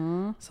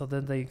 So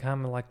then they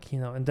come like,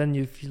 and then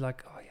you feel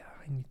like, oh yeah,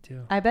 I need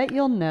to. I bet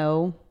you'll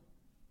know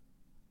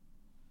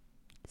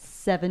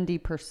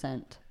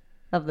 70%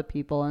 of the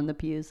people in the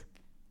pews.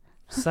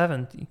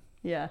 70.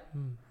 Yeah.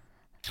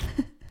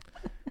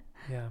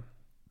 Yeah.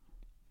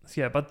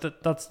 So yeah,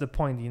 but that's the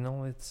point,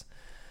 it's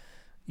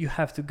you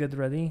have to get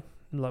ready.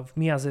 Love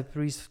me as a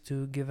priest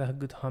to give a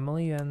good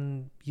homily,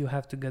 and you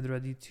have to get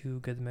ready to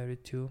get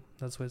married too.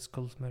 That's why it's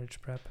called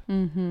marriage prep.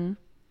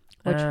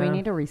 Which we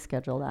need to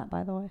reschedule that,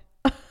 by the way.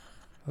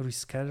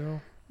 Reschedule?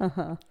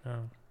 Oh.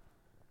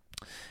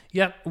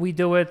 Yeah, we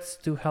do it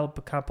to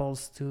help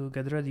couples to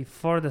get ready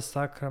for the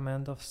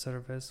sacrament of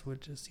service,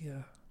 which is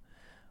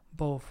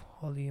both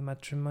holy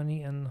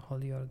matrimony and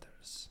holy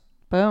orders.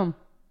 Boom.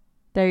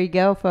 There you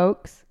go,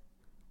 folks.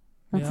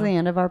 That's the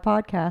end of our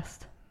podcast.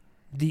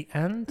 The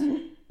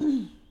end?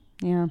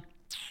 Yeah.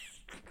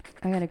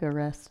 I gotta go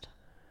rest.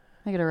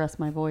 I gotta rest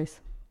my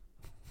voice.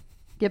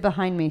 Get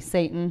behind me,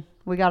 Satan.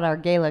 We got our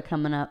gala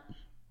coming up.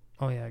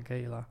 Oh yeah,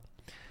 gala.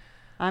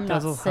 I'm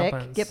not sick.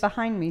 Happens. Get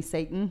behind me,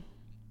 Satan.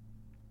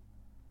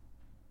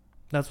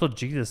 That's what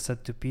Jesus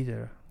said to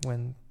Peter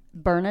when...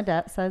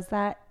 Bernadette says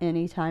that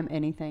anytime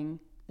anything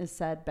is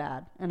said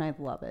bad, and I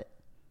love it.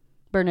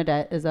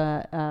 Bernadette is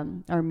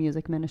our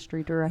music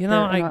ministry director.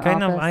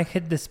 I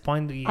hit this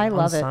point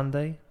on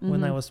Sunday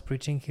when I was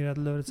preaching here at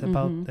Lourdes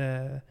about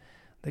the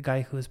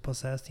guy who is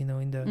possessed,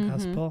 in the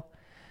gospel.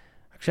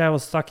 Actually, I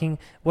was talking.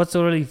 What's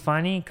really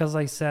funny, because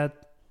I said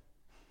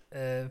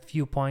a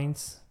few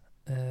points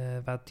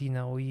that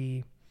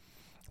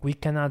we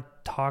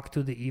cannot talk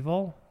to the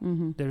evil.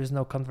 There is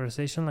no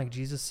conversation. Like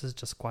Jesus is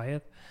just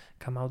quiet,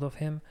 come out of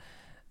him.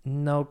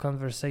 No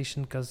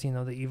conversation, because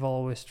the evil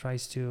always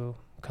tries to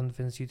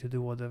convince you to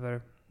do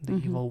whatever the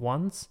evil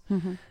wants.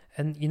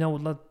 And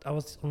I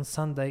was on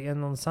Sunday,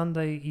 and on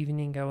Sunday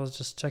evening I was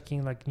just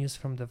checking like news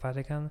from the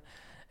Vatican,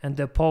 and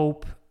the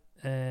Pope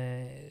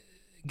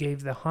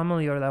gave the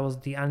homily, or that was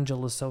the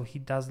Angelus, so he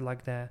does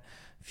like the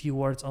few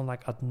words on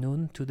like at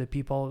noon to the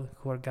people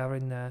who are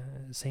gathered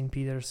in St.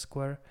 Peter's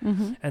Square.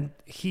 And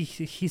he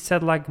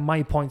said like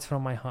my points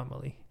from my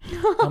homily.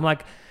 I'm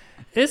like,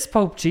 is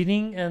Pope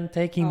cheating and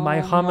taking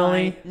my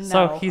homily? No,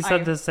 so he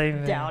said the same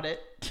thing. Doubt it.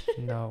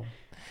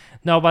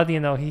 No, but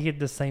he hit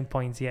the same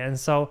points, and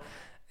so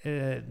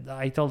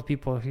I told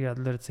people here at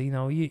Lourdes,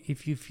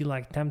 if you feel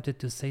like tempted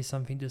to say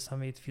something to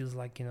somebody, it feels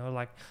like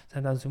like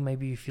sometimes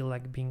maybe you feel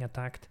like being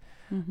attacked.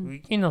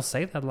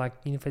 Say that like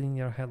even in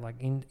your head, like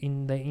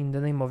in the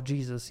name of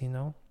Jesus,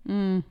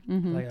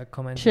 like a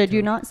comment. Should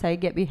you not say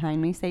 "Get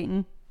behind me,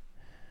 Satan"?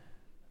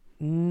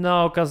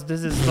 No, because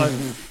this is like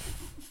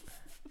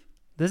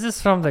This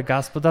is from the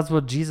gospel. That's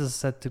what Jesus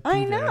said to Peter.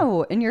 I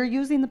know. And you're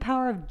using the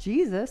power of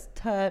Jesus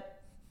to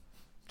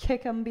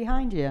kick him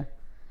behind you.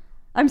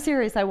 I'm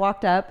serious. I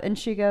walked up and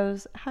she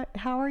goes,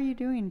 how are you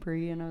doing,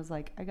 Brie? And I was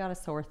like, I got a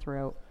sore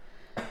throat.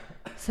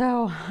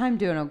 So I'm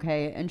doing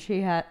okay. And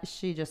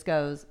she just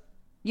goes,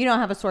 you don't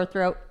have a sore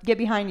throat. Get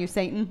behind you,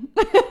 Satan.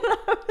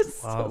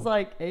 I was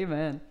like,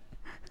 amen.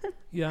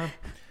 Yeah.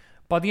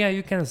 But yeah,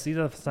 you can see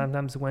that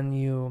sometimes when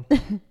you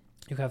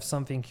have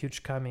something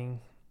huge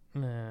coming,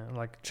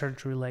 like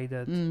church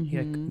related. Yeah,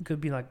 it could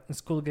be like a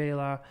school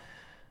gala,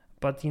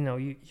 but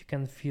you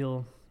can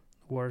feel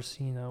worse,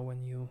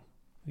 when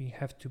you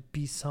have to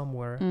be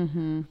somewhere.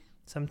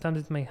 Sometimes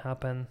it may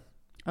happen.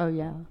 Oh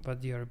yeah.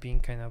 But you're being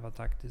kind of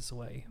attacked this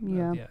way.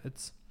 Yeah. But yeah,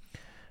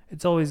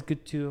 it's always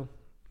good to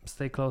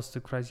stay close to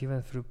Christ,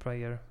 even through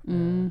prayer.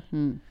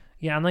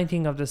 Yeah,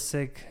 anointing of the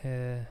sick.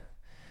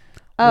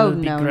 Oh, will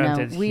be no.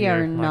 granted We here.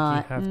 are Like, you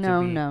not. have to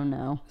No, be no,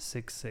 no.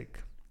 Sick.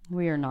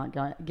 We are not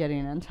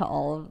getting into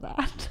all of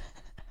that.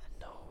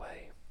 No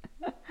way.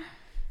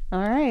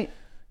 All right.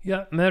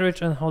 Yeah,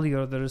 marriage and holy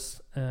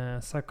orders,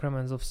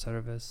 sacraments of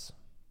service.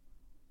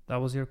 That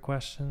was your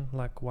question?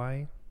 Like,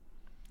 why?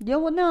 Yeah,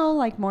 well, no,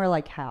 like more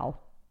like how.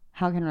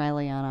 How can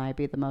Riley and I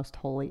be the most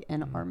holy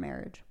in our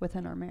marriage,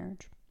 within our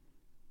marriage?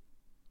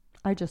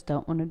 I just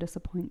don't want to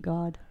disappoint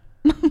God.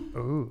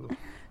 Oh.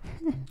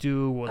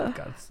 Do what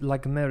God,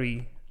 like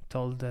Mary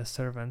told the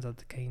servants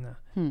at Cana.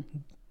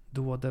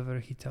 Do whatever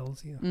he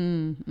tells you.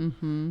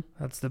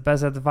 That's the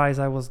best advice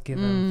I was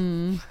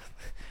given.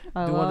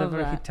 Do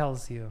whatever he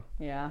tells you.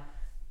 Yeah.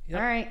 Yep.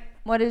 All right.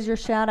 What is your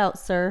shout out,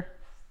 sir?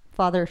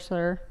 Father,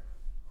 sir.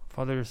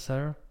 Father,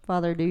 sir.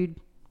 Father, dude.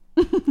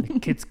 The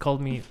kids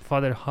called me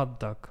Father Hot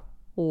Dog.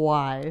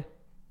 Why?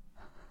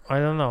 I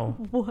don't know.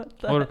 What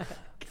the Or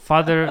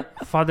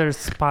Father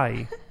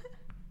Spy.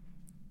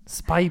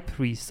 Spy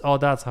priest. Oh,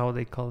 that's how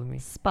they call me.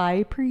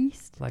 Spy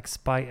priest? Like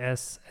spy,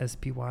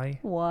 SPY.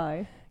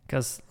 Why?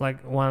 Because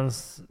like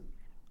once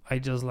I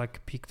just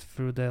like peeked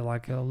through the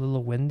like a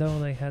little window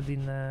they had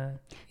in and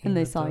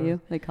they the saw door.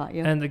 you. They caught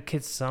you. And the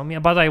kids saw me,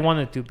 but I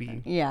wanted to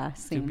be seen.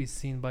 to be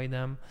seen by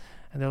them.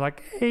 And they're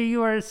like, "Hey,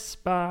 you are a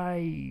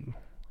spy."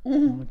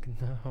 I'm like,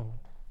 no.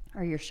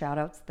 Are your shout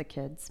outs the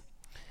kids?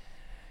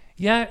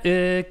 Yeah,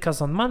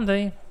 because on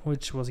Monday,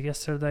 which was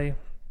yesterday,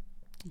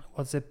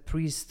 was a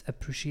priest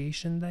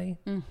appreciation day.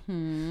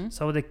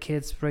 So the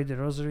kids prayed the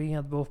rosary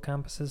at both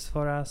campuses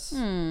for us.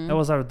 That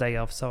was our day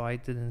off, so I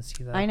didn't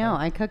see that. I know.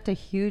 I cooked a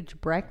huge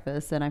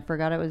breakfast and I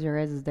forgot it was your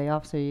guys' day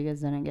off, so you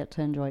guys didn't get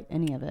to enjoy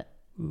any of it.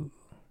 Ooh.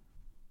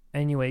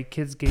 Anyway,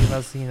 kids gave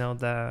us,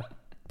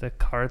 the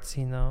cards,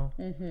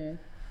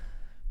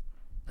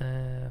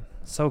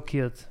 So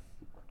cute.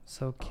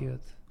 So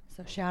cute.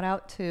 So shout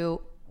out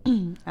to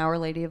Our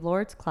Lady of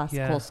Lourdes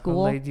Classical Yeah,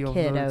 School Our Lady of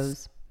kiddos.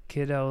 Lourdes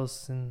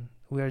kiddos, and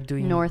we are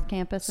doing North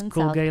Campus and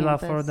school South gala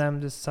Campus. for them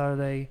this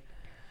Saturday.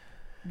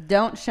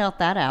 Don't shout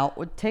that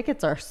out.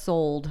 Tickets are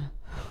sold.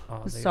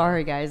 Oh,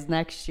 Sorry, guys.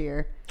 Next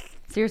year.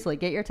 Seriously,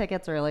 get your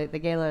tickets early. The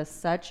gala is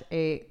such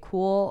a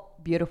cool,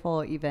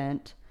 beautiful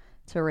event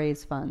to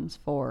raise funds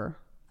for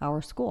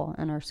our school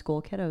and our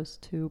school kiddos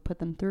to put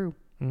them through.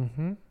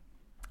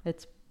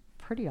 It's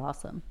pretty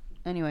awesome.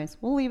 Anyways,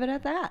 we'll leave it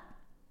at that.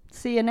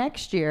 See you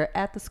next year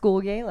at the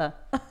school gala.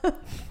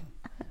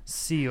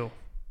 See you.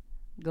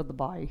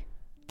 Goodbye.